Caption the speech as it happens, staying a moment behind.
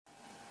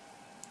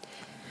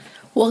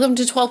Welcome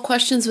to 12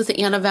 Questions with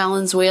Anna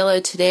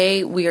Valenzuela.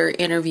 Today we are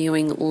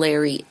interviewing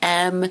Larry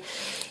M.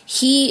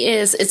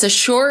 It's a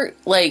short,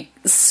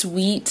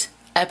 sweet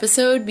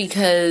episode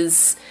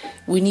because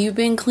when you've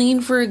been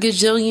clean for a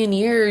gajillion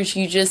years,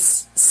 you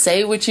just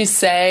say what you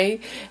say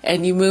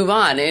and you move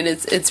on. And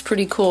it's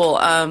pretty cool.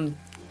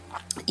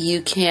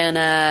 You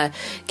can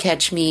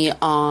catch me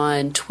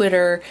on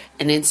Twitter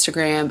and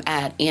Instagram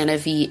at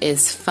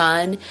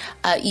AnnaVisFun.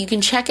 You can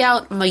check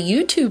out my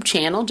YouTube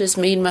channel. Just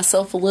made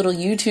myself a little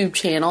YouTube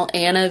channel,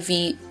 Anna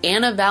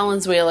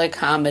Valenzuela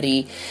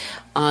Comedy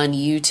on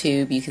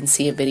YouTube. You can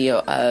see a video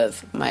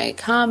of my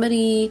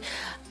comedy.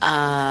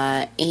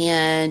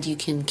 And you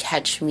can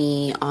catch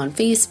me on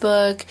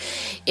Facebook.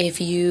 If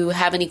you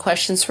have any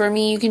questions for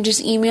me, you can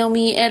just email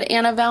me at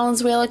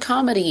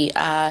AnnaValenzuelaComedy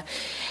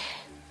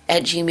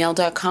at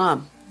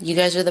gmail.com. You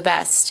guys are the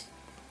best.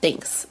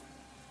 Thanks.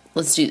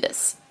 Let's do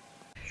this.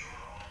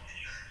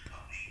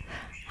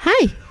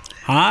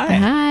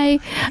 Hi.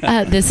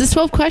 This is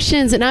 12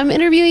 Questions, and I'm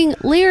interviewing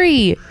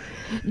Larry.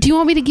 Do you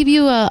want me to give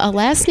you a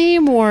last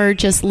name or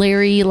just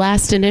Larry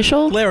last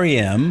initial? Larry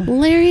M.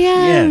 Larry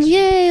M. Yes.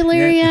 Yay,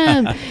 Larry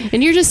M.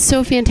 And you're just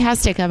so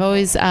fantastic. I've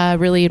always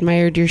really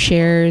admired your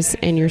shares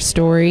and your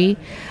story.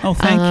 Oh,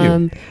 thank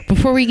you.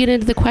 Before we get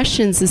into the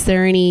questions, is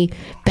there any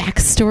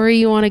backstory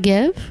you want to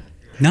give?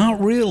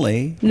 Not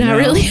really. Not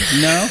really?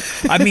 No.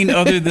 I mean,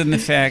 other than the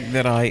fact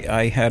that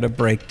I had a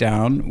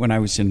breakdown when I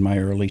was in my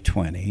early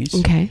 20s.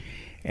 Okay.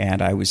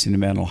 And I was in a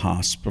mental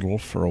hospital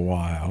for a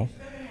while,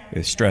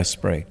 a stress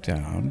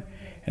breakdown.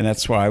 And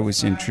that's why I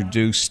was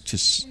introduced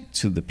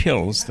to the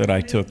pills that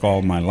I took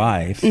all my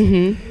life.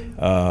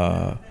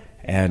 Mm-hmm.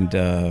 And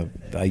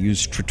I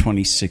used for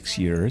 26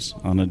 years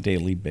on a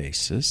daily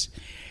basis.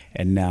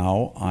 And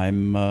now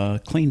I'm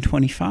clean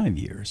 25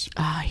 years.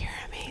 Oh, you're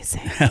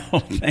amazing. Oh,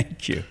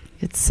 thank you.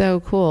 It's so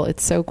cool.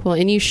 It's so cool.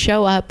 And you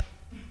show up,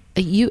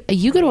 you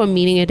go to a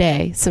meeting a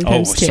day,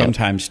 sometimes two.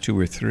 Sometimes 2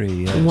 or 3,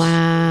 yes.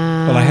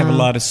 Wow. Well, I have a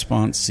lot of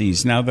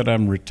sponsees. Now that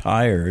I'm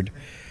retired,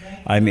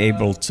 I'm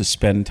able to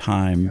spend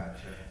time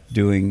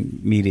doing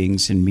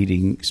meetings and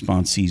meeting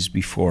sponsees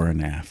before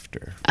and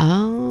after.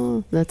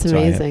 Oh, that's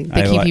amazing.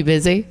 They keep you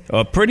busy?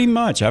 Pretty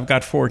much. I've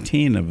got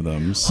 14 of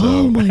them. So.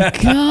 Oh, my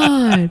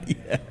God.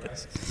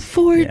 Yes.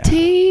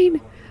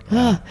 14? Yeah.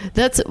 Oh,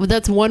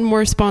 that's one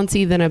more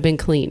sponsee than I've been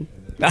clean.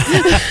 That's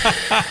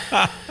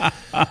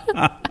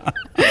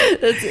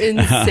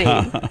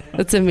insane.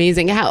 That's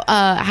amazing.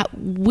 How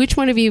which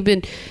one have you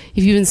been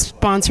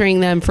sponsoring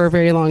them for a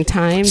very long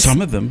time?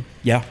 Some of them,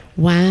 yeah.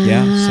 Wow.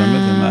 Yeah, some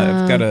of them.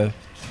 I've got a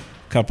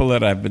couple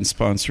that I've been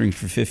sponsoring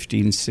for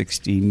 15,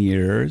 16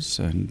 years,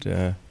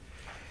 and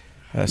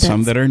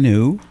some that are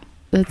new.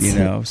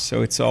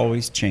 So it's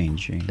always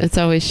changing. It's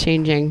always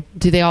changing.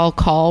 Do they all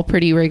call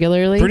pretty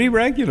regularly? Pretty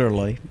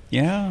regularly,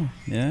 yeah.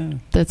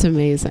 That's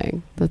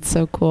amazing. That's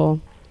so cool.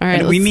 All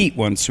right, and we meet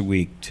once a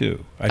week,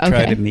 too. I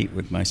try to meet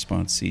with my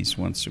sponsees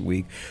once a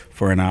week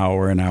for an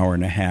hour and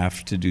a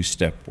half to do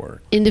step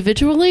work.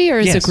 Individually or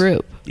as a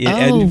group?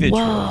 Individually,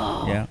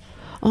 wow. Yeah.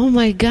 Oh,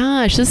 my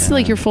gosh. This is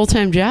like your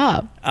full-time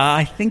job.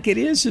 I think it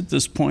is at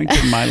this point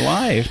in my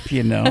life,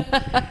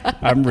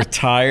 I'm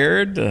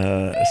retired,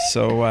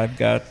 so I've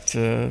got...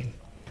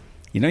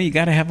 you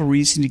got to have a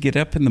reason to get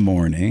up in the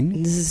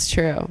morning. This is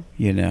true.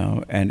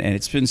 And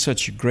it's been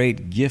such a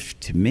great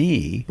gift to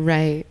me,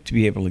 right, to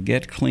be able to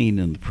get clean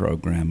in the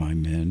program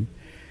I'm in,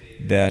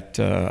 that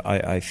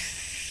I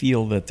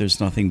feel that there's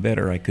nothing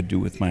better I could do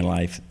with my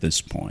life at this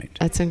point.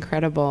 That's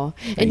incredible.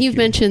 And you've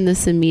mentioned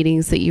this in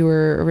meetings that you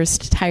were a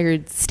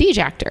retired stage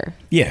actor.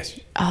 Yes.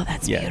 Oh,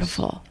 that's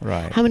beautiful.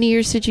 Right. How many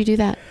years did you do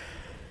that?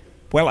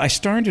 Well, I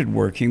started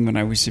working when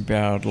I was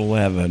about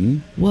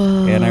 11.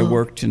 Whoa. And I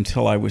worked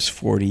until I was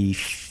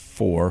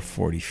 44,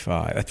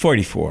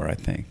 I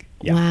think.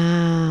 Yeah.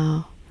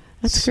 Wow.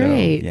 That's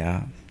great.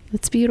 Yeah.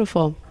 That's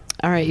beautiful.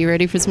 All right, you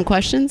ready for some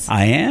questions?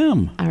 I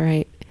am. All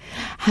right.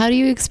 How do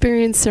you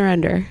experience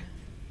surrender?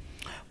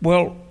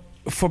 Well,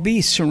 for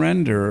me,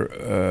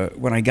 surrender,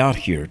 when I got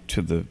here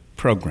to the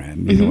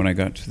program, when I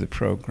got to the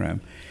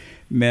program,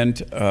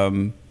 meant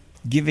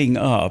giving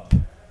up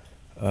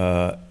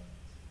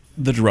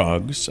the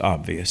drugs,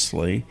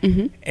 obviously,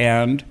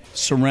 and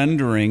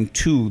surrendering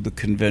to the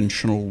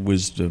conventional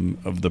wisdom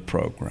of the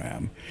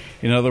program.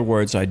 In other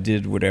words, I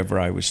did whatever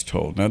I was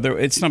told. Now,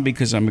 it's not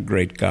because I'm a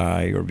great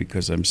guy or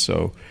because I'm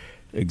so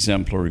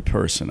exemplary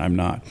person. I'm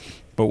not.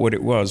 But what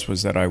it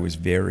was that I was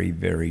very,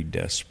 very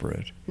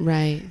desperate.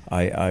 Right.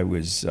 I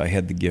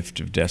had the gift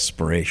of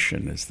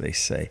desperation, as they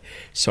say.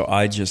 So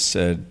I just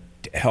said,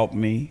 help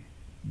me,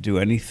 do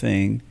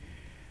anything.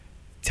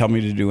 Tell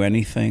me to do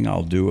anything,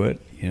 I'll do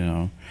it.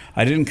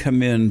 I didn't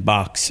come in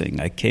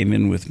boxing. I came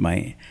in with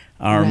my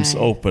arms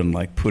open,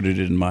 like put it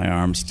in my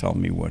arms, tell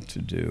me what to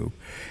do.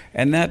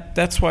 And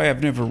that's why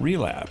I've never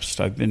relapsed.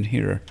 I've been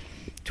here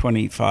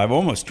 25,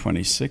 almost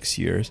 26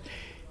 years.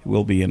 It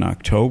will be in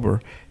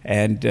October.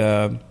 And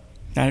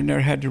I've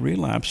never had to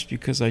relapse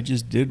because I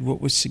just did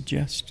what was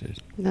suggested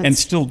and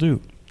still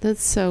do.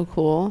 That's so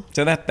cool.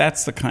 So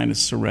that's the kind of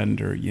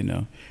surrender, you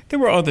know. There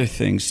were other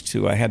things,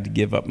 too. I had to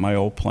give up my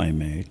old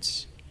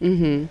playmates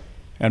and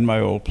my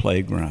old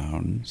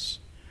playgrounds.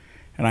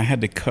 And I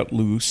had to cut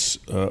loose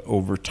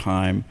over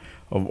time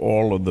of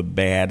all of the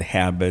bad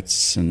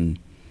habits and,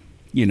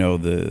 you know,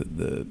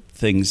 the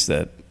things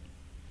that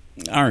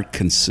aren't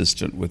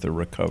consistent with a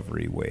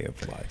recovery way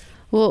of life.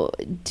 Well,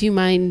 do you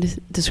mind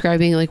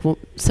describing like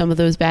some of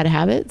those bad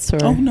habits?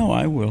 Or? Oh, no,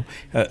 I will.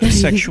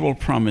 Sexual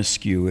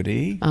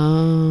promiscuity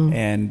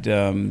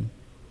and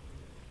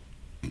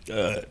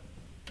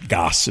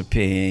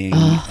gossiping.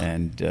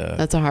 And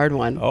that's a hard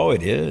one. Oh,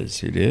 it is.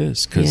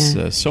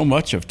 Because so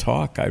much of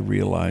talk, I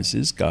realize,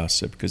 is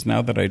gossip. Because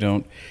now that I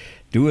don't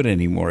do it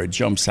anymore, it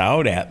jumps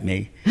out at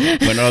me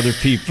when other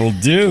people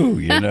do,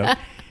 you know.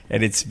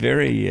 And it's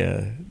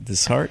very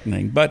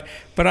disheartening. But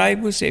I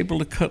was able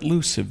to cut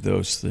loose of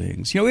those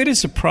things. You know, it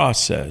is a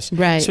process.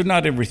 Right. So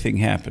not everything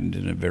happened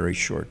in a very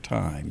short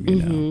time, you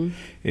know.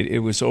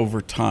 It was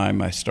over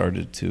time I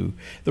started to,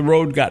 the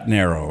road got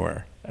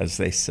narrower, as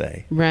they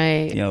say.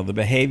 Right. You know, the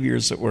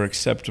behaviors that were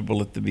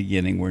acceptable at the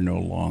beginning were no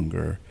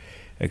longer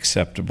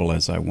acceptable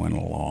as I went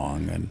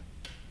along. And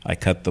I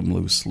cut them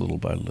loose little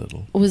by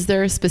little. Was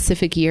there a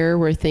specific year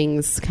where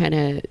things kind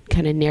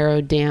of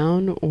narrowed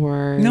down,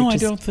 or no? I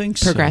don't think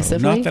so.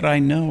 Progressively, not that I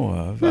know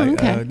of. Oh,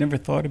 okay. I never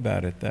thought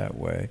about it that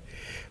way,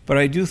 but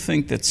I do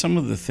think that some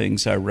of the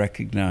things I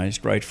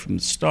recognized right from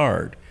the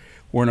start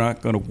were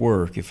not going to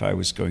work if I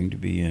was going to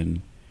be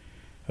in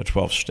a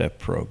 12-step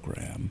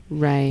program.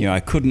 Right. You know, I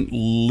couldn't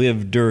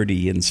live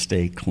dirty and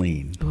stay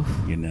clean. Oof.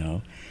 You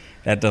know,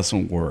 that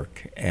doesn't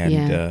work.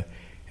 And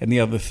and the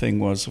other thing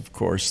was, of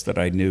course, that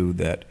I knew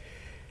that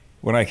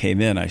when I came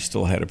in, I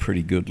still had a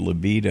pretty good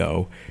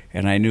libido,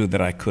 and I knew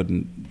that I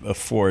couldn't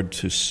afford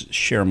to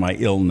share my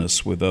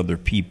illness with other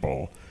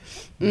people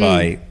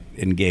by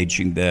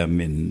engaging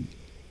them in,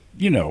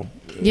 you know,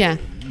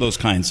 those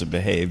kinds of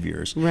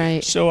behaviors.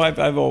 Right. So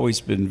I've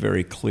always been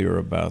very clear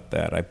about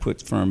that. I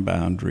put firm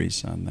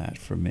boundaries on that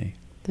for me.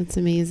 That's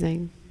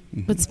amazing.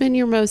 What's been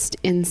your most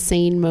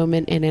insane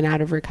moment in and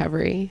out of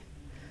recovery?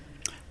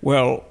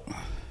 Well,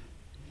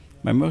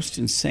 my most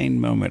insane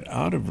moment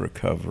out of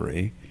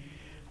recovery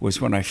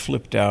was when I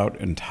flipped out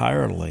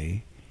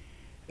entirely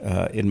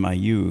in my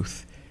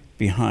youth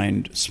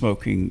behind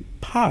smoking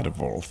pot,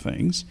 of all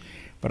things.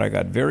 But I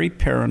got very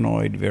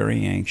paranoid,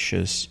 very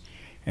anxious,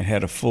 and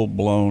had a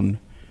full-blown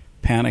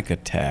panic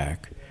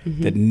attack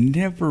that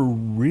never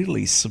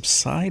really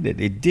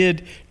subsided. It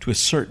did to a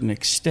certain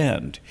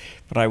extent,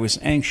 but I was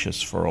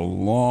anxious for a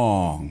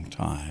long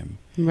time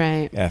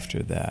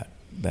after that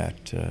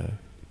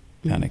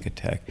panic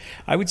attack.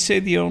 I would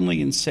say the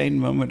only insane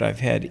moment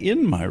I've had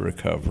in my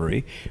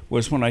recovery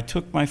was when I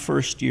took my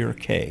first year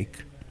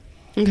cake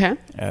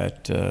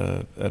at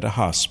a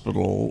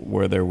hospital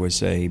where there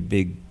was a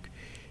big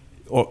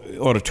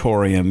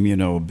auditorium, you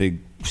know, a big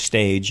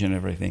stage and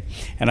everything.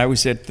 And I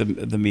was at the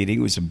meeting.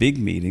 It was a big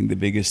meeting, the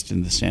biggest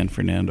in the San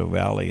Fernando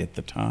Valley at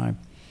the time.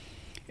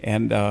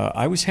 And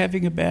I was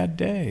having a bad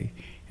day.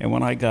 And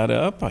when I got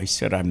up, I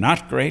said, I'm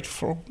not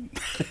grateful.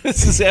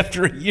 This is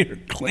after a year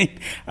clean.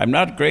 I'm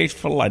not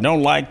grateful. I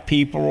don't like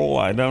people.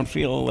 I don't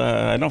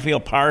feel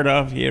part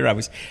of here.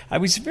 I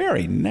was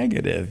very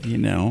negative, you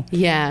know.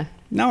 Yeah.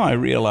 Now I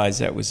realize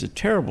that was a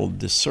terrible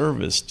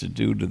disservice to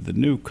do to the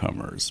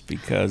newcomers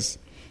because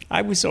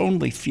I was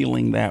only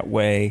feeling that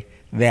way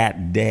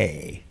that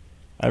day.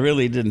 I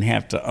really didn't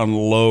have to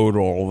unload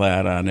all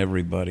that on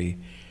everybody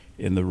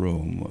in the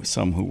room,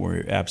 some who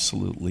were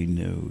absolutely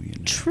new. You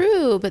know.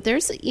 True, but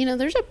there's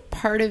a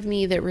part of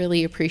me that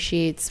really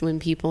appreciates when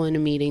people in a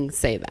meeting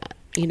say that.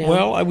 You know.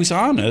 Well, I was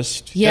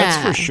honest. Yeah,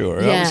 that's for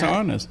sure. Yeah. I was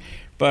honest.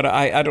 But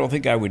I don't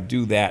think I would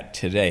do that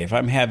today. If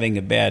I'm having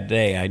a bad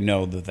day, I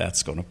know that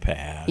that's going to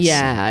pass.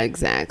 Yeah,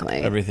 exactly.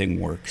 Everything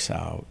works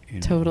out. You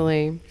know?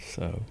 Totally.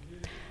 So,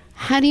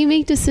 how do you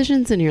make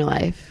decisions in your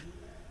life?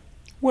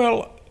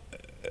 Well,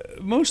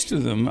 most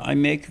of them I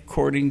make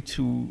according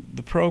to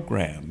the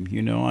program.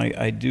 You know,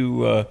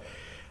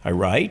 I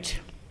write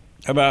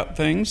about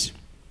things.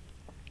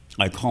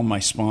 I call my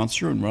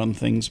sponsor and run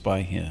things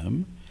by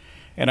him.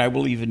 And I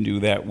will even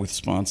do that with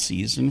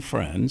sponsees and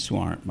friends who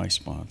aren't my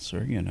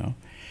sponsor, you know.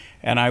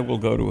 And I will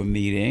go to a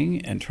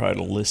meeting and try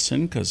to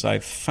listen because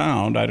I've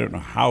found, I don't know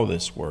how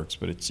this works,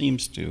 but it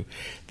seems to,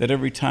 that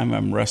every time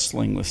I'm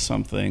wrestling with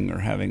something or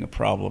having a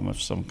problem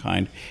of some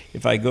kind,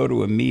 if I go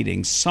to a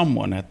meeting,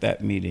 someone at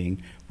that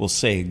meeting will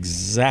say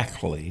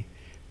exactly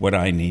what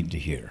I need to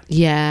hear.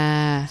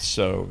 Yeah.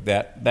 So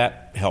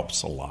that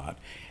helps a lot.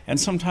 And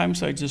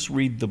sometimes I just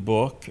read the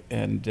book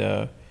and,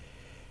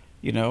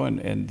 you know,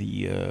 and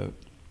the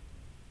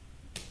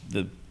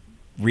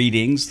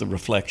readings, the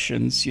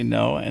reflections, you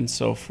know, and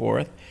so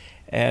forth.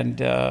 And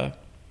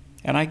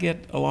I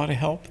get a lot of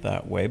help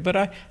that way.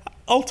 But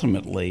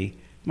ultimately,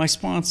 my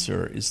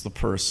sponsor is the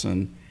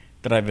person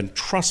that I've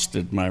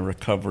entrusted my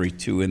recovery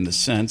to in the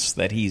sense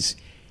that he's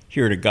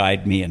here to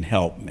guide me and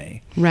help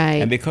me.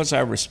 Right. And because I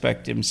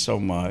respect him so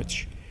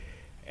much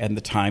and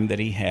the time that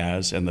he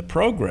has and the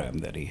program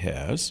that he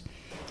has,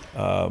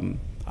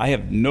 I I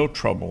have no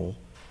trouble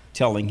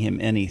telling him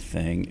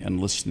anything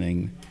and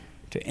listening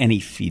to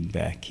any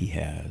feedback he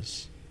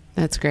has.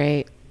 That's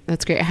great.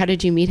 That's great. How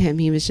did you meet him?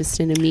 He was just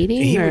in a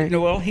meeting?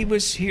 He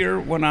was here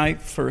when I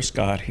first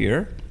got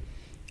here,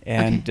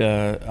 and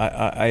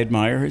I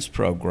admire his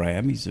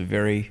program. He's a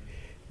very,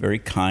 very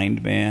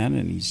kind man,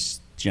 and he's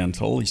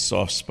gentle. He's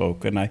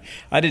soft-spoken.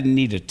 I didn't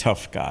need a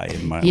tough guy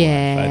in my life.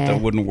 That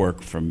wouldn't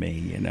work for me,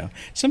 you know.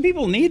 Some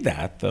people need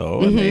that,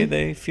 though, and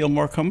they feel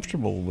more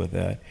comfortable with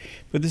that.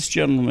 But this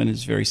gentleman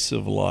is very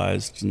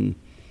civilized and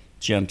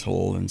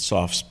gentle and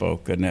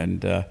soft-spoken,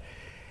 and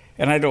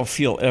I don't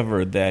feel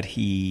ever that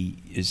he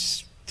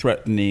is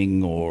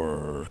threatening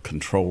or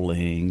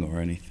controlling or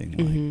anything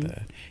like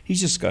that.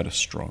 He's just got a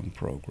strong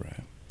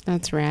program.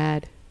 That's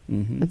rad.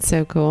 That's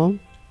so cool.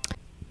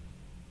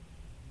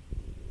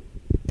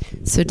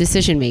 So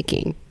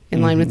decision-making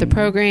in line with the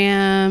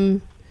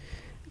program.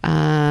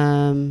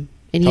 Talking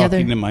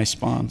to my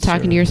sponsor.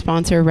 Talking to your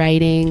sponsor,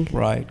 writing.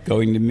 Right.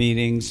 Going to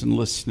meetings and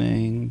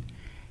listening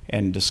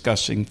and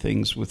discussing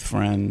things with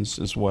friends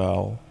as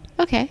well.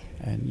 Okay.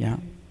 And yeah.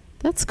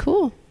 That's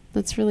cool.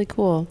 That's really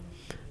cool.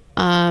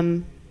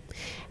 What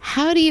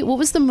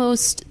was the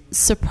most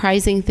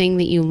surprising thing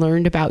that you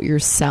learned about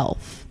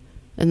yourself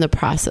in the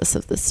process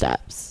of the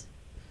steps?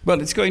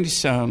 Well, it's going to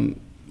sound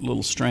a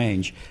little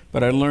strange,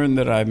 but I learned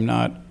that I'm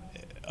not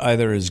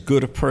either as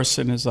good a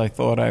person as I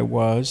thought I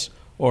was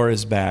or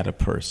as bad a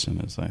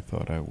person as I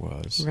thought I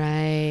was.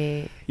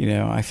 Right. You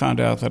know, I found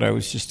out that I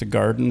was just a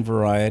garden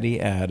variety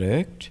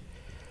addict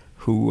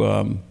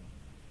who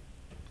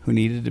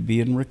needed to be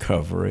in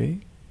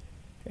recovery,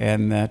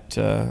 and that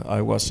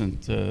I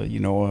wasn't,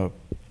 a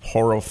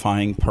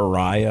horrifying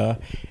pariah,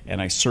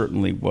 and I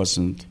certainly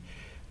wasn't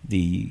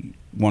the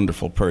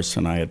wonderful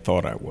person I had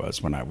thought I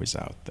was when I was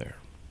out there.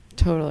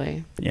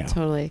 Totally. Yeah.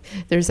 Totally.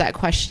 There's that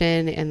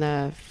question in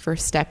the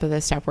first step of the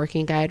Stop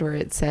Working Guide where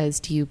it says,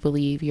 do you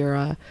believe you're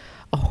a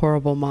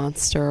horrible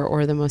monster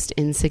or the most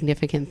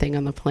insignificant thing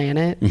on the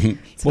planet?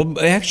 So, well,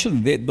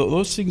 actually,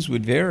 those things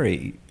would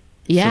vary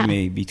for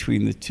me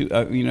between the two.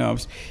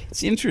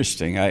 It's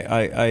interesting.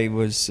 I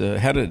was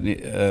had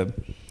a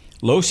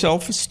low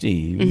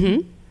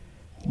self-esteem,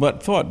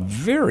 but thought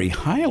very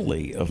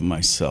highly of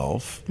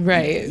myself.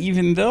 Right.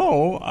 Even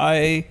though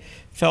I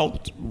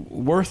felt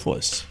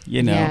worthless,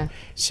 you know. Yeah.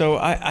 So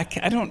I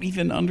don't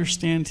even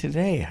understand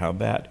today how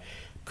that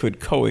could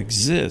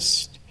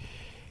coexist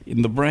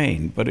in the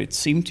brain. But it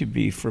seemed to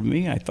be, for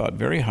me, I thought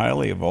very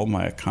highly of all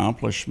my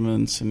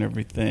accomplishments and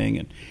everything,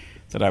 and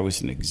that I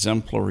was an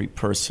exemplary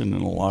person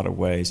in a lot of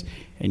ways,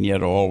 and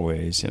yet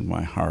always in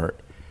my heart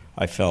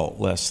I felt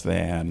less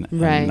than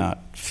and not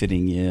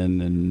fitting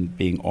in and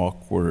being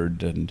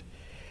awkward, and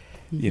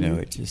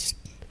it's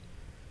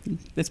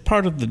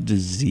part of the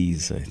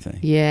disease, I think.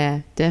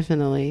 Yeah,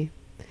 definitely.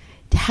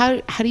 How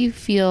do you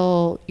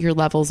feel your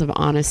levels of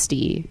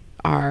honesty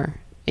are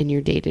in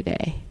your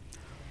day-to-day?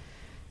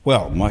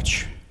 Well,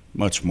 much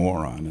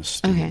more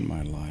honesty in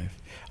my life.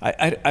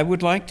 I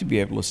would like to be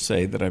able to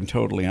say that I'm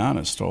totally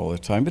honest all the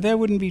time, but that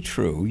wouldn't be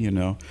true, you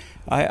know.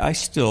 I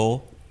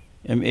still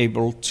am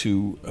able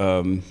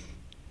to,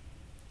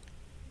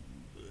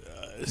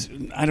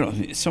 I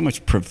don't so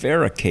much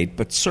prevaricate,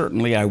 but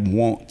certainly I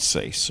won't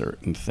say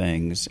certain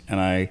things. And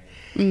I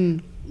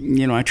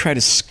try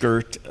to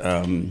skirt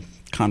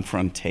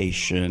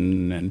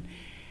confrontation and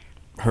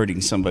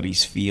hurting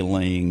somebody's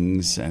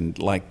feelings and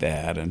like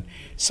that. And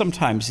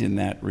sometimes in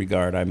that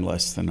regard, I'm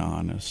less than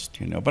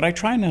honest, you know. But I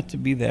try not to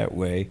be that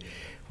way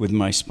with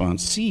my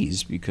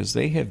sponsees because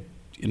they have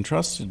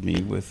entrusted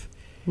me with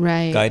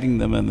guiding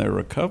them in their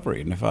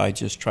recovery. And if I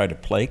just try to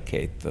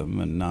placate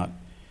them and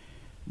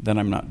then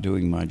I'm not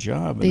doing my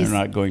job, and they're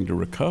not going to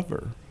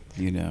recover,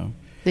 you know.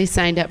 They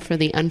signed up for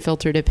the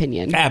unfiltered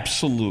opinion.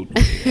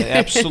 Absolutely.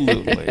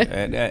 Absolutely.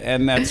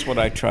 And that's what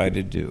I try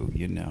to do,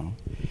 you know.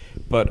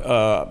 But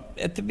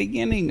at the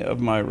beginning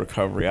of my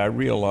recovery, I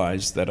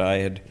realized that I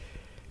had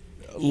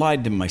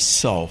lied to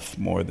myself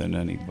more than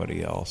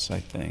anybody else,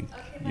 I think.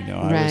 You know,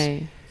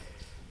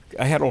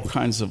 I had all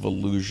kinds of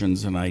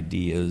illusions and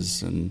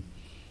ideas and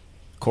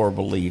core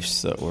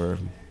beliefs that were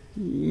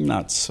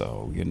not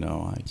so, you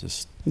know.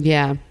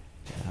 Yeah.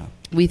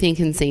 We think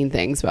insane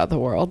things about the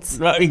world.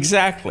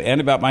 Exactly.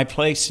 And about my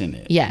place in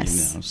it.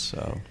 Yes. You know,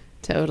 so.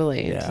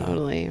 Totally.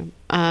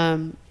 How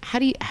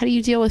do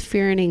you deal with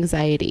fear and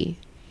anxiety?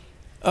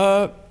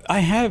 I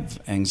have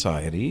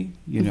anxiety.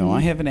 You know,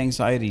 I have an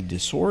anxiety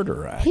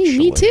disorder, actually. Hey,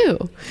 me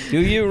too. Do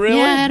you really?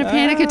 Yeah, I had a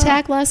panic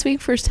attack last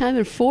week, first time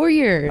in 4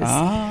 years.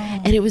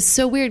 And it was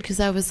so weird because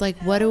I was like,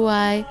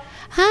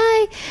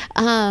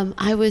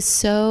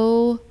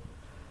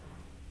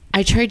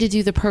 I tried to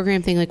do the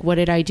program thing, like, what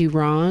did I do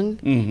wrong?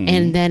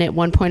 And then at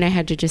one point I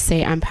had to just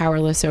say I'm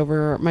powerless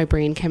over my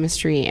brain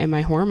chemistry and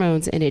my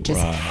hormones, and it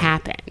just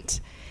happened.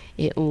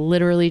 It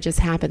literally just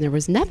happened. There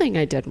was nothing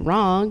I did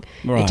wrong.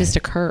 It just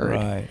occurred.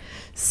 Right.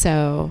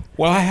 So.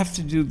 Well, I have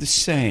to do the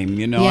same.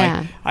 You know,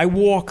 I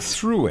walk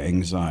through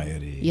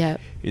anxiety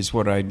is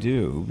what I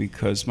do,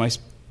 because my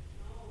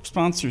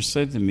sponsor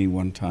said to me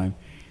one time,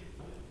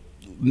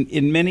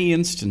 in many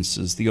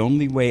instances, the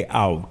only way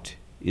out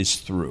is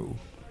through.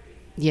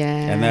 Yeah.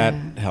 And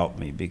that helped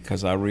me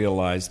because I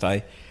realized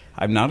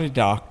I'm not a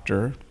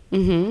doctor.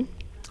 Mm-hmm.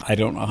 I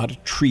don't know how to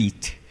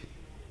treat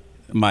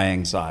my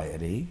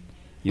anxiety.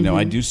 You know,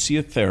 I do see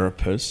a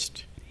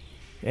therapist,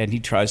 and he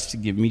tries to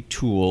give me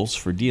tools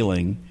for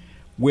dealing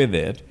with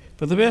it.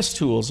 But the best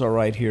tools are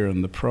right here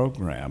in the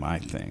program, I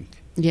think.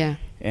 Yeah.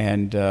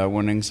 And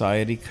when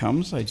anxiety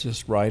comes, I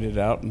just ride it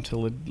out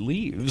until it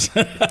leaves.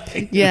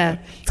 Yeah.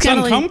 It's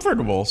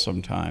uncomfortable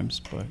sometimes,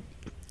 but...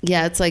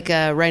 Yeah, it's like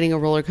riding a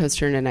roller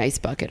coaster in an ice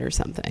bucket or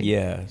something.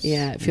 Yes.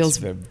 Yeah, it feels...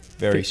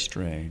 very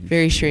strange.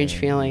 Very strange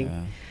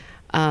feeling.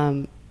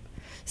 Yeah.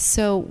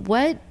 So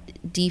what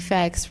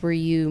defects were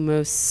you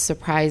most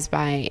surprised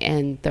by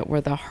and that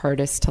were the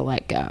hardest to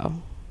let go?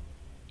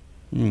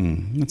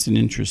 That's an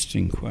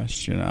interesting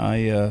question.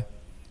 I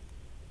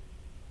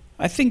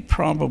think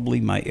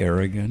probably my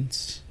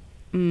arrogance,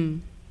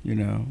 you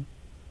know,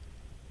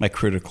 my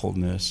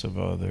criticalness of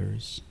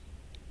others,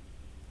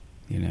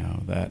 you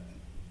know, that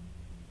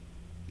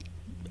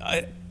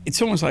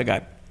it's almost like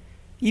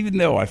even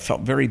though I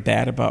felt very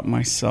bad about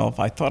myself,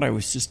 I thought I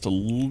was just a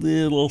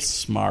little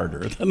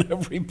smarter than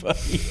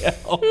everybody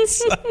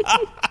else,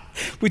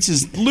 which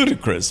is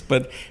ludicrous.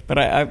 But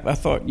I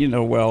thought, you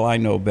know, well, I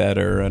know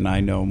better and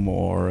I know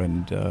more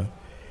and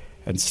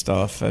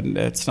stuff. And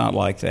it's not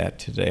like that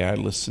today. I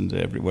listen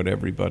to what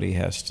everybody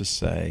has to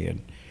say.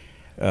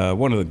 And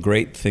one of the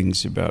great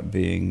things about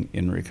being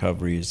in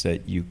recovery is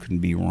that you can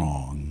be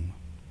wrong.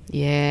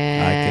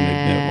 Yeah. I can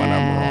admit when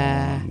I'm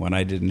wrong, when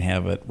I didn't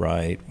have it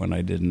right, when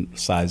I didn't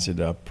size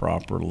it up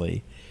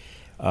properly.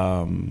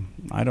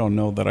 I don't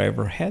know that I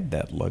ever had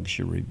that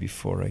luxury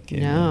before I came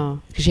in.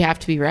 No, because you have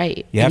to be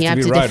right. You have to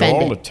be right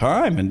all the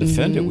time and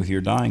defend it Mm-hmm. with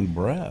your dying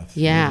breath.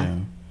 Yeah. You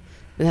know?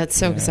 That's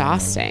so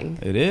exhausting.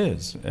 It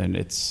is, and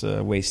it's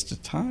a waste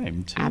of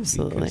time, too.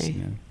 Absolutely. Because,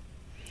 you know,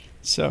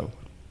 so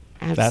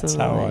Absolutely.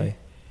 that's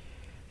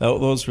how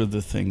those were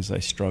the things I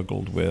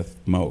struggled with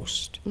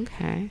most.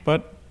 Okay.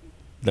 But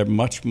they're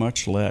much,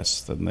 much less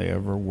than they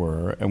ever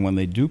were. And when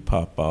they do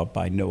pop up,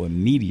 I know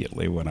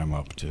immediately what I'm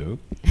up to.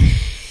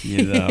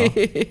 You know,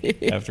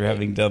 after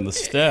having done the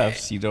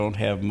steps, you don't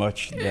have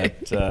much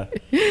that,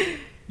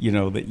 you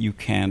know, that you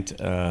can't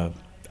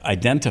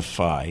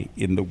identify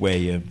in the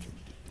way of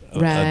a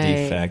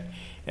defect.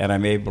 And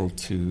I'm able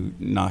to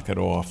knock it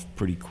off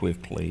pretty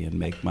quickly and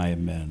make my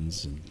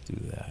amends and do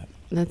that.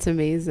 That's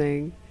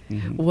amazing.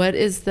 Mm-hmm.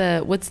 What's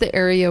the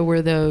area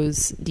where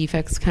those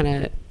defects kind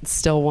of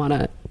still want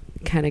to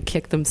kind of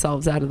kick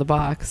themselves out of the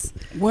box?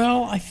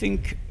 Well, I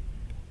think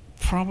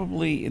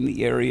probably in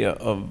the area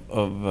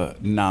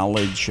of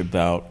knowledge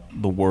about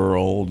the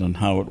world and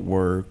how it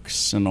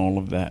works and all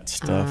of that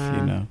stuff,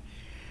 you know.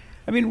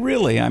 I mean,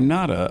 really, I'm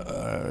not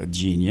a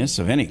genius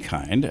of any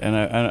kind, and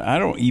I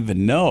don't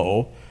even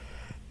know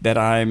that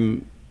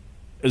I'm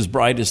as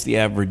bright as the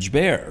average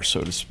bear,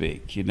 so to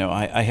speak. You know,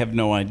 I have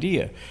no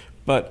idea.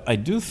 But I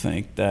do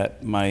think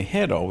that my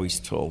head always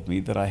told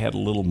me that I had a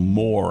little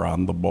more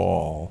on the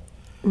ball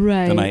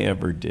than I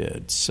ever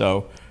did.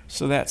 So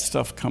that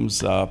stuff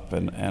comes up,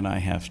 and I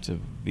have to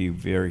be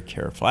very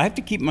careful. I have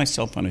to keep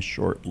myself on a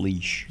short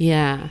leash.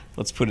 Yeah.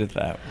 Let's put it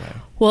that way.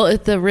 Well,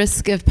 at the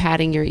risk of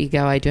patting your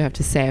ego, I do have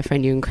to say I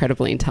find you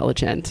incredibly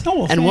intelligent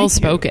and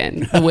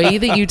well-spoken. The way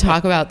that you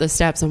talk about the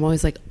steps, I'm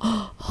always like,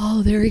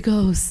 oh, there he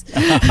goes.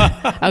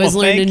 I was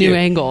learning a new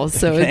angle,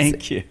 so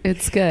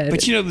it's good.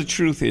 But you know, the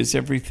truth is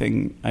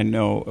everything I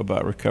know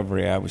about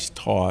recovery I was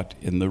taught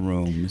in the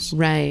rooms.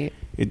 Right.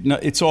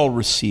 It's all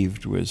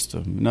received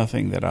wisdom,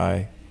 nothing that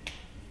I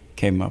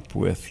came up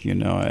with, you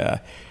know.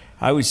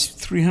 I was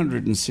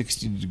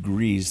 360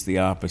 degrees the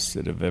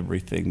opposite of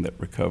everything that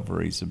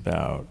recovery's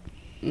about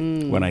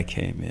when I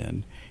came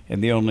in.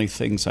 And the only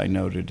things I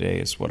know today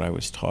is what I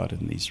was taught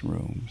in these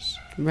rooms.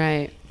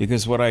 Right.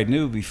 Because what I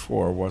knew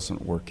before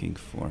wasn't working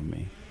for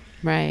me.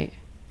 Right.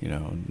 You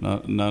know,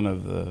 none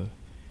of the...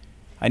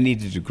 I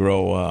needed to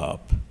grow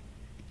up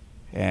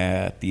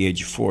at the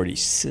age of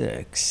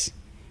 46,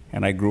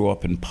 and I grew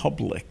up in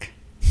public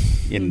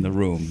in the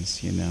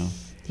rooms, you know.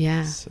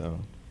 Yeah. So,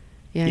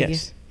 yeah,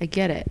 yes. I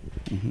get it.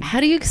 Mm-hmm. How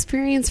do you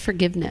experience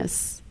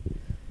forgiveness?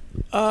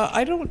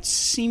 I don't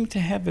seem to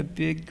have a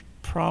big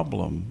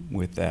problem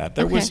with that.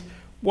 There was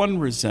one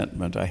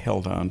resentment I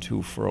held on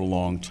to for a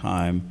long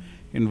time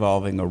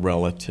involving a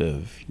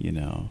relative, you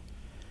know,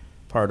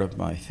 part of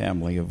my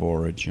family of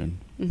origin.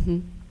 Mm-hmm.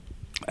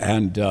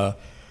 And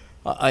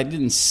I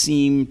didn't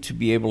seem to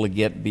be able to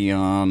get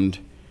beyond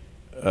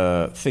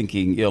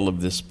thinking ill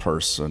of this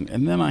person.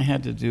 And then I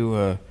had to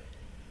do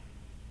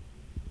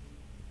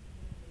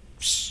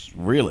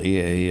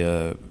really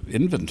a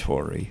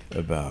inventory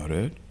about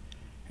it,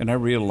 and I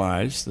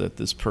realized that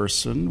this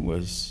person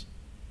was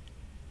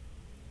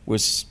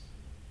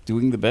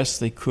doing the best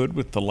they could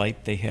with the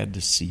light they had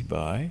to see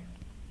by,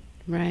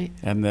 right?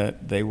 And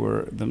that they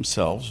were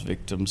themselves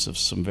victims of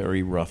some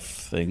very rough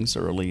things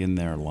early in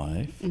their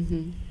life,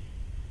 Mm-hmm.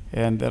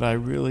 and that I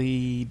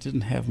really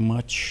didn't have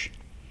much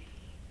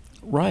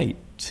right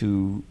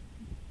to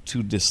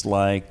to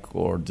dislike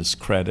or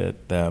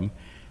discredit them,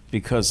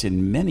 because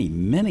in many,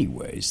 many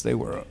ways they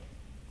were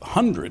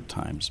 100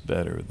 times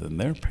better than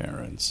their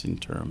parents in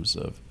terms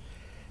of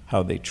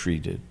how they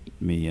treated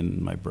me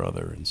and my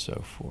brother and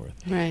so forth.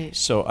 Right.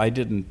 So I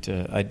couldn't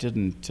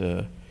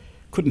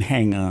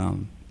hang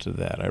on to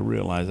that. I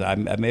realized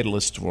I made a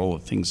list of all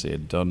the things they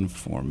had done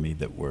for me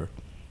that were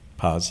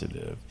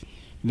positive.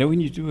 You know,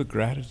 when you do a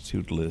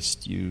gratitude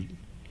list, you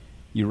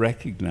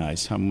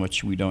recognize how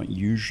much we don't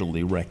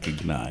usually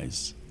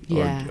recognize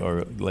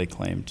or lay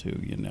claim to,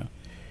 you know.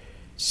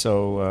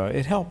 So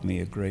it helped me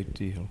a great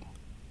deal.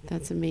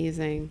 That's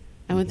amazing.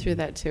 I went through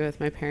that too with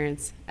my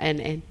parents,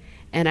 and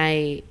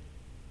I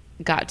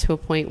got to a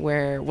point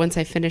where once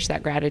I finished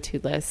that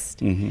gratitude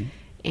list,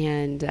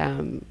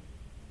 and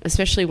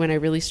especially when I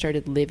really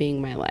started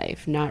living my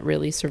life, not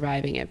really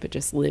surviving it, but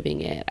just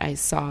living it, I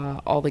saw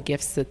all the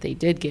gifts that they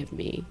did give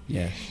me.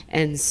 Yes.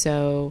 And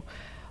so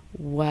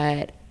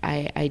what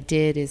I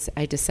did is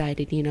I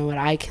decided, you know what,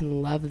 I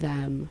can love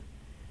them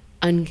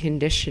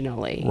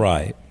unconditionally.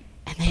 Right.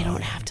 And they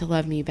don't have to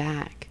love me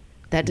back.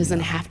 That doesn't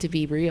have to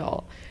be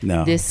real.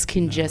 No. This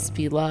can just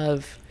be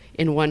love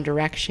in one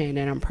direction,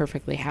 and I'm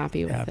perfectly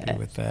happy with it. Happy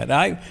with that.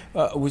 I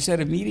was at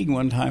a meeting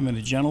one time, and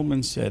a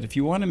gentleman said, if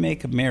you want to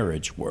make a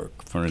marriage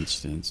work, for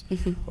instance,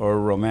 or a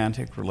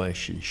romantic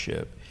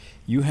relationship,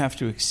 you have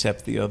to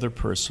accept the other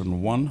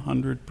person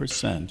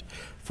 100%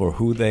 for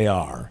who they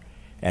are,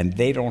 and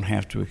they don't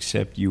have to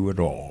accept you at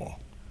all.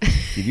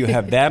 If you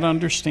have that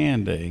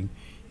understanding,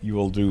 you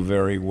will do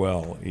very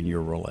well in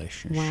your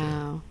relationship.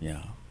 Wow.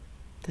 Yeah.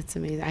 That's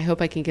amazing. I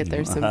hope I can get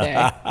there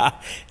someday.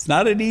 It's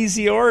not an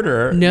easy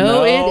order.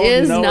 No, it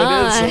is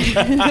not. It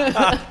isn't.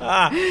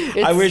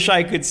 I wish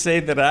I could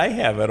say that I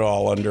have it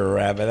all under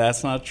wrap, but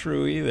that's not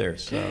true either.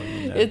 So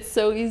you know. It's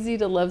so easy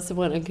to love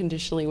someone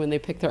unconditionally when they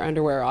pick their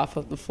underwear off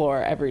of the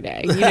floor every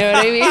day. You know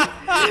what I mean?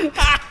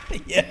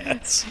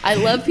 Yes. I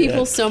love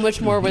people so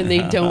much more when they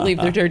don't leave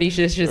their dirty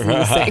dishes in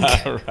the sink.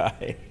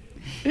 Right.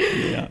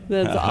 Yeah.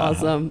 That's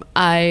awesome.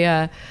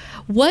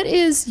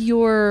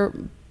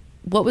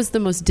 What was the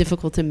most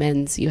difficult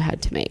amends you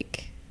had to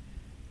make?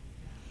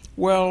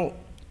 Well,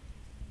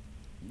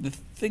 the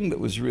thing that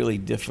was really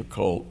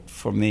difficult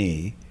for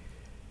me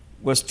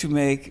was to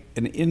make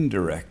an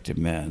indirect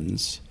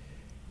amends.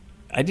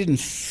 I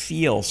didn't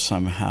feel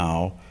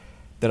somehow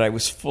that I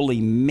was fully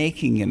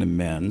making an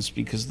amends,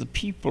 because the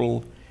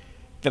people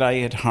that I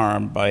had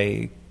harmed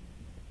by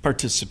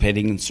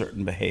participating in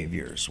certain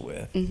behaviors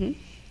with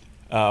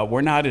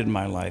were not in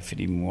my life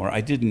anymore.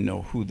 I didn't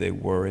know who they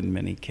were in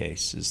many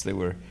cases. They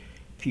were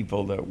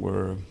people that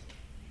were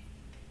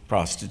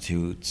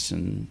prostitutes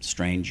and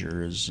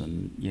strangers,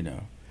 and you know,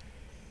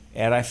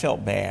 and I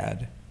felt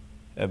bad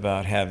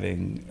about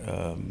having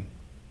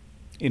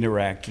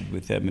interacted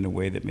with them in a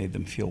way that made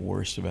them feel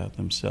worse about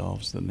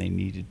themselves than they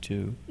needed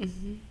to.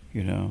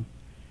 You know,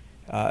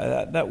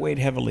 that weighed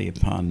heavily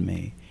upon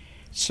me.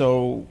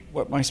 So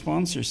what my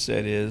sponsor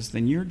said is,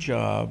 then your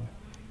job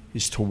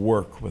is to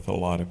work with a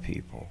lot of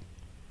people.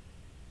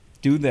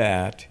 Do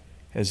that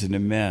as an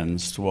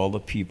amends to all the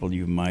people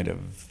you might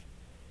have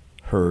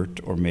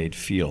hurt or made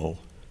feel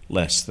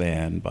less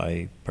than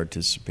by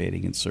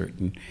participating in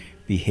certain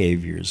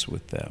behaviors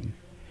with them.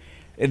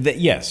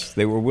 Yes,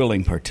 they were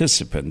willing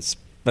participants,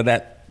 but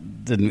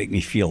that didn't make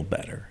me feel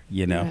better,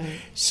 you know. Right.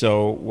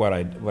 So what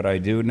I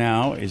do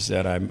now is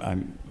that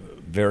I'm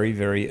very,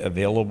 very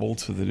available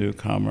to the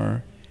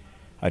newcomer.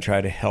 I try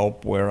to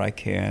help where I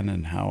can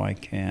and how I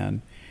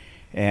can.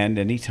 And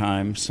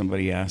anytime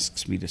somebody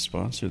asks me to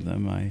sponsor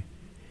them, I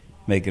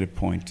make it a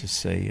point to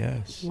say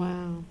yes.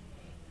 Wow.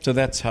 So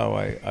that's how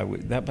I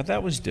would, but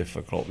that was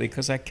difficult,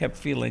 because I kept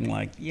feeling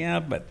like, yeah,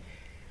 but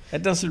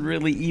that doesn't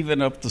really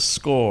even up the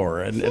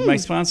score. And my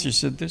sponsor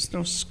said, there's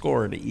no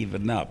score to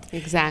even up.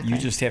 Exactly. You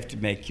just have to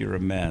make your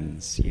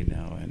amends, you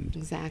know. And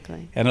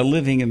exactly. And a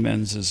living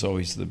amends is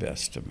always the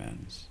best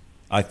amends,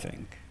 I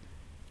think.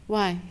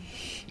 Why?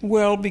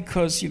 Well,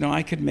 because, you know,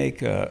 I could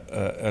make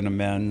an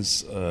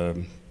amends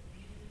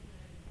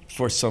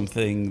for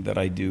something that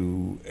I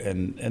do,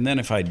 and then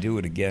if I do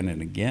it again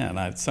and again,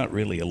 it's not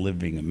really a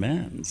living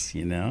amends,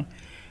 you know.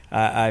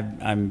 I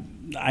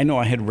know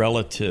I had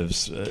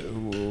relatives,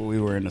 we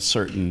were in a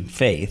certain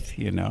faith,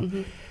 you know,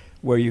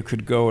 where you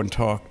could go and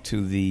talk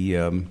to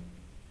the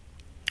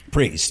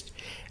priest,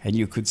 and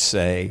you could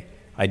say,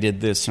 I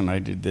did this and I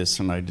did this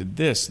and I did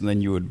this, and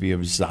then you would be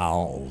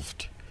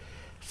absolved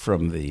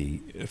from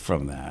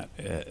that,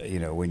 you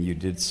know, when you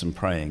did some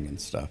praying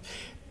and stuff.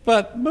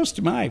 But most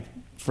of my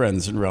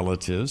friends and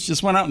relatives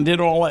just went out and did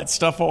all that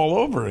stuff all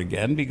over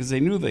again, because they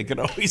knew they could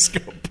always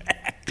go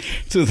back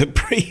to the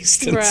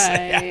priest and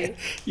say,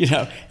 you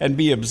know, and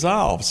be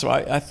absolved. So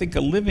I think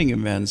a living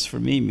amends for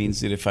me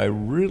means that if I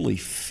really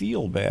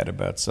feel bad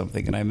about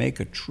something and I make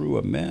a true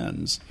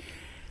amends,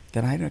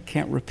 then I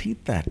can't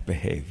repeat that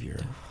behavior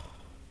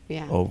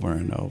over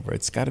and over.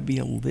 It's got to be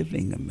a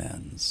living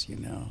amends, you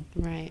know.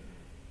 Right.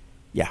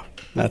 Yeah,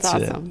 that's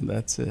awesome. It.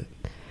 That's it.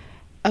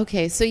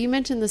 Okay, so you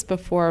mentioned this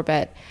before,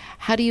 but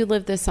how do you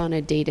live this on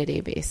a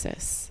day-to-day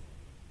basis?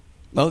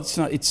 Well, it's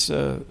not. It's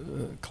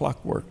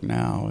clockwork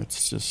now.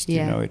 It's just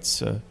Yeah.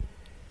 It's.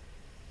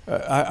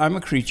 I'm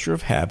a creature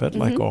of habit,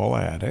 like all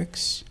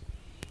addicts,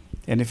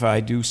 and if I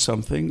do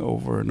something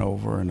over and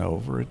over and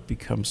over, it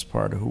becomes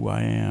part of who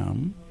I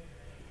am.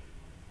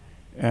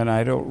 And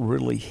I don't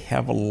really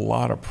have a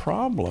lot of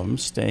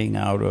problems staying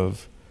out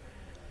of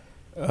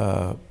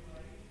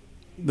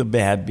the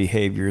bad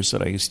behaviors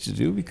that I used to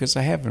do because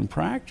I haven't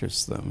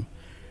practiced them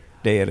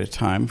day at a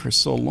time for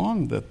so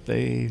long that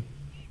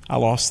I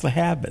lost the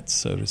habits,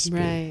 so to speak.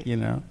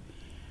 Right.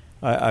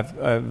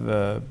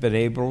 I've been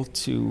able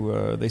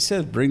to. They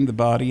said, "Bring the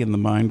body, and the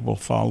mind will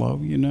follow."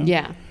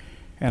 Yeah.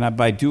 And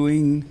by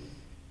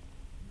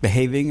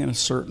behaving in a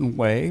certain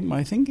way,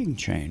 my thinking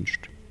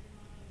changed.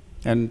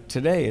 And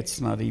today, it's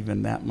not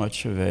even that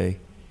much of a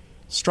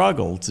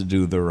struggle to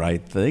do the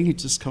right thing. It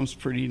just comes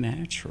pretty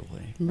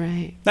naturally.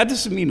 Right. That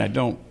doesn't mean I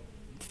don't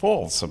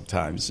fall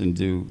sometimes and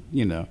do,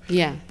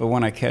 Yeah. But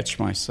when I catch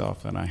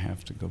myself, then I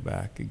have to go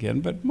back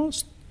again. But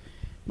most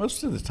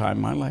of the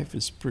time, my life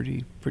is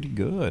pretty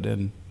good,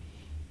 and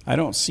I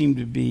don't seem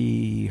to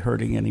be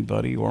hurting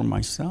anybody or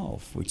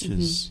myself, which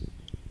is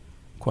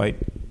quite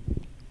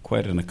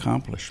an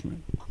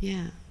accomplishment.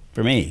 Yeah.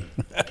 For me.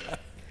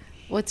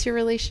 What's your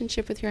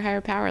relationship with your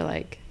higher power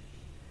like?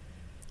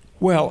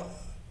 Well,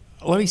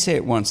 let me say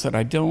at once that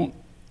I don't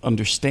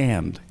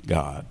understand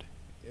God.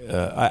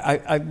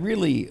 I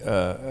really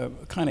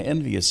kind of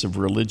envious of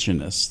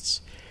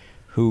religionists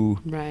who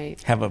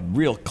Right. have a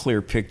real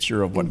clear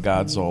picture of what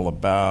God's all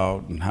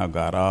about and how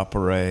God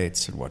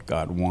operates and what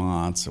God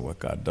wants and what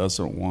God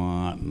doesn't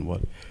want and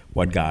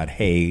what God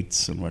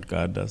hates and what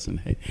God doesn't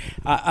hate.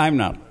 I'm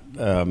not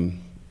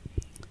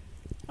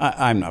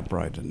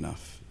bright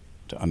enough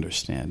to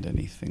understand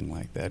anything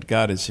like that.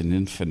 God is an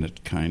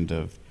infinite kind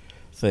of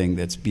thing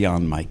that's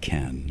beyond my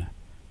ken.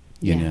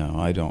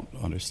 I don't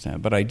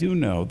understand. But I do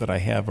know that I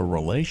have a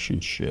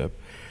relationship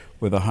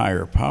with a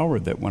higher power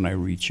that when I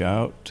reach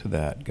out to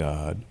that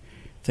God,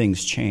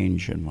 things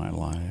change in my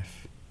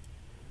life.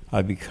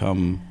 I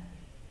become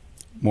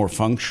more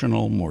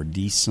functional, more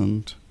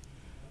decent.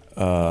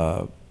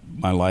 My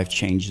life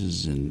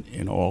changes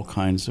in all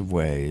kinds of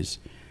ways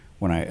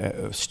when I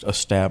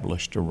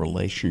established a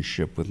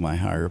relationship with my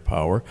higher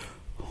power,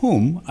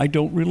 whom I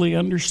don't really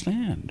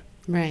understand.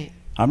 Right.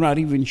 I'm not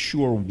even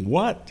sure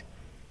what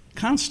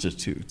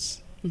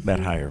constitutes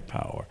that higher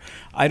power.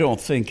 I don't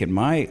think, in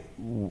my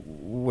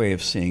way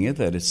of seeing it,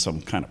 that it's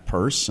some kind of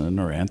person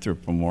or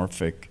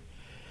anthropomorphic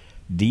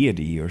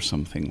deity or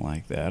something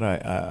like that.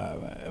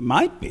 It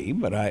might be,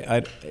 but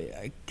I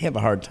have a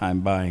hard time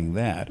buying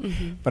that.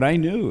 But I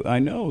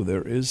know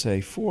there is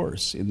a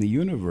force in the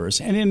universe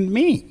and in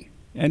me,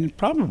 and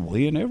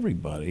probably in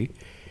everybody,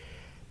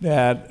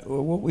 that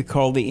what we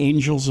call the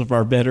angels of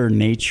our better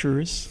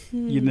natures,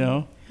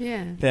 Yeah.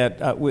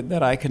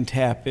 that I can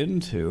tap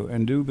into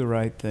and do the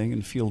right thing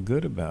and feel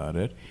good about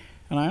it.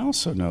 And I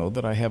also know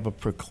that I have a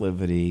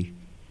proclivity,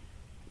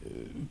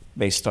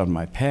 based on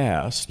my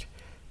past,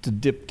 to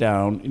dip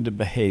down into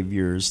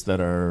behaviors that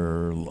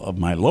are of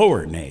my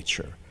lower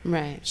nature.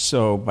 Right.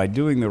 So by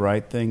doing the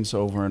right things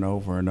over and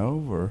over and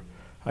over,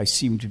 I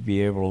seem to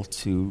be able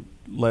to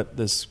let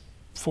this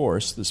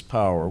force, this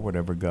power,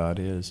 whatever God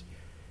is,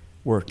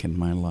 work in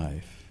my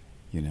life,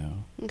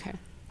 Okay.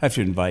 I have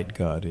to invite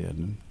God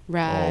in.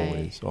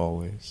 Right.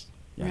 Always.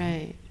 Yeah.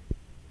 Right.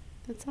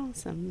 That's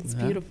awesome. That's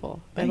Yeah.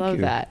 beautiful. I Thank love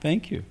you. that.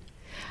 Thank you.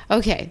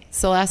 Okay,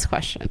 so last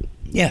question.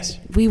 Yes.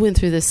 We went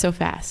through this so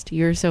fast.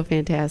 You're so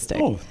fantastic.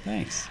 Oh,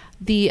 thanks.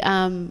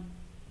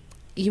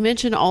 You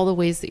mentioned all the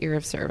ways that you're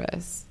of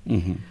service.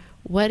 Mm-hmm.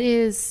 What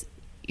is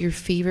your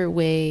favorite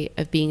way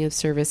of being of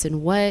service,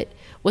 and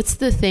what's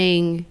the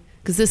thing?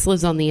 Because this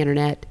lives on the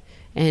internet,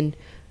 and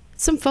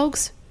some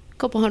folks, a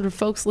couple hundred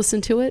folks,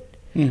 listen to it.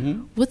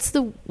 Mm-hmm. What's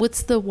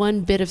the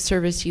one bit of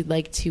service you'd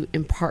like to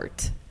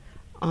impart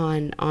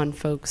on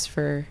folks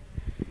for?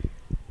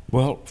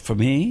 Well, for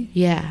me,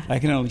 Yeah. I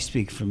can only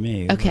speak for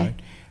me. Okay.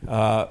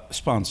 Right?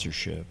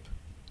 Sponsorship.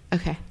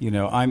 Okay.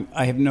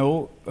 I have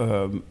no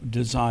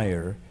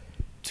desire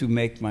to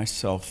make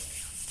myself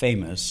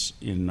famous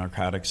in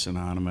Narcotics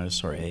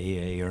Anonymous or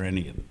AA or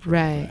any of the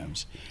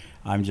programs.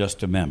 Right. I'm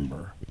just a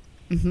member.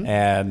 Mm-hmm.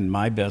 And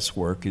my best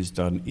work is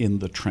done in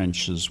the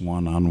trenches,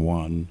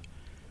 one-on-one,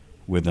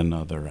 with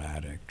another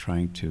addict,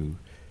 trying to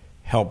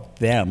help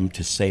them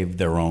to save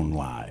their own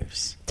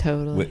lives.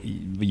 Totally.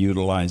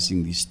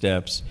 Utilizing these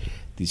steps,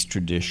 these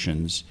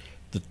traditions,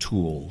 the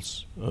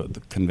tools,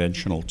 the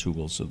conventional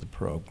tools of the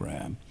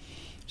program.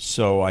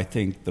 So I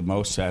think the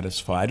most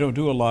satisfying, I don't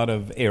do a lot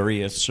of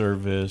area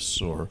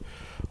service or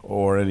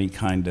any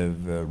kind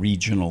of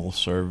regional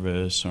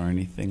service or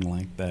anything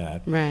like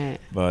that. Right.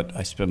 But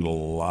I spend a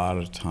lot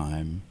of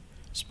time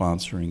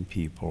sponsoring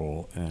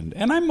people, and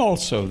I'm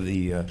also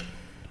the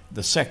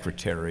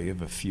secretary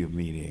of a few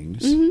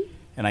meetings,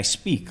 and I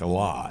speak a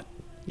lot.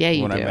 Yeah,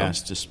 you when do. I'm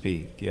asked to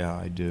speak. Yeah,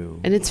 I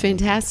do. And it's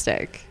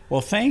fantastic.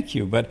 Well, thank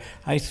you. But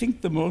I think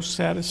the most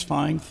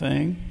satisfying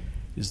thing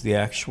is the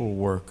actual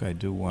work I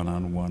do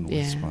one-on-one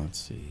with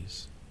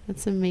sponsees.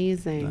 That's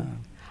amazing. Yeah.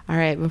 All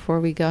right, before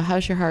we go,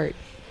 how's your heart?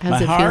 How's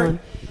My it heart? feeling?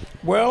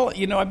 Well,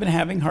 I've been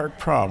having heart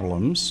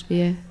problems,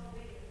 Yeah.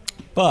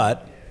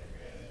 but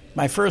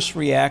my first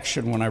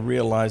reaction when I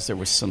realized there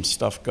was some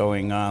stuff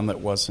going on that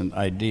wasn't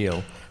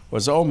ideal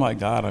was, oh my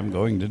God, I'm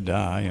going to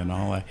die and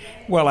all that.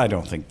 Well, I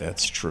don't think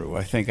that's true.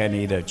 I think I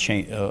need a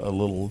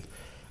little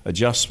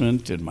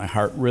adjustment in my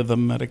heart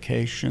rhythm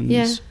medications.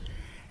 Yeah.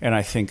 And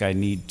I think I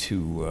need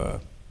to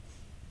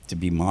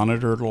be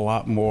monitored a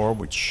lot more,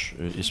 which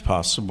is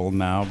possible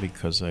now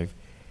because I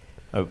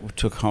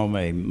took home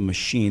a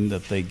machine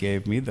that they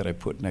gave me that I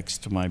put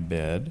next to my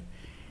bed,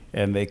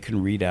 and they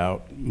can read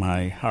out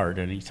my heart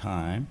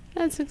anytime.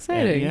 That's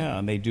exciting.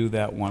 And they do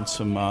that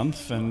once a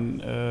month,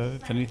 and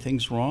if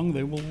anything's wrong,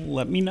 they will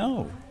let me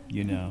know.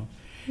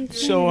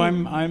 So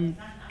I'm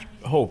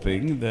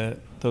hoping that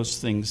those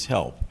things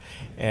help.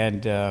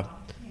 And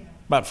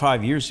about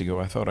 5 years ago,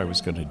 I thought I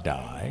was going to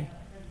die.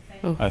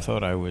 Oh. I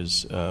thought I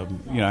was, I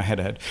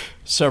had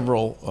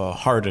several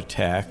heart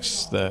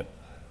attacks that,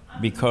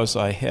 because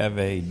I have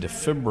a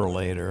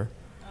defibrillator,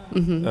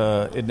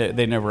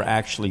 they never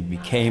actually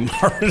became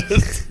heart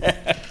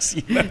attacks.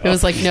 It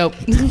was like, nope.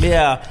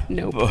 Yeah.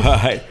 Nope.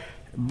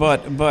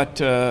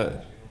 But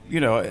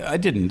I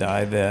didn't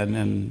die then,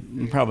 and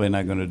I'm probably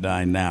not going to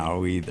die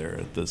now either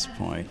at this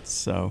point.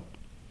 So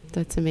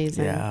That's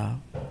amazing. yeah.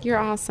 You're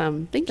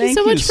awesome. Thank you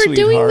so you, much for doing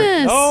sweetheart.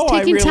 this. Oh, I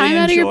Taking really time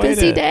out of your enjoyed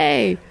busy it.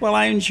 day. Well,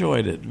 I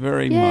enjoyed it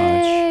very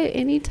much. Yay,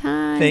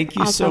 anytime. Thank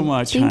you so Awesome.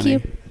 much, Thank honey.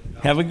 you.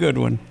 Have a good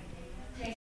one.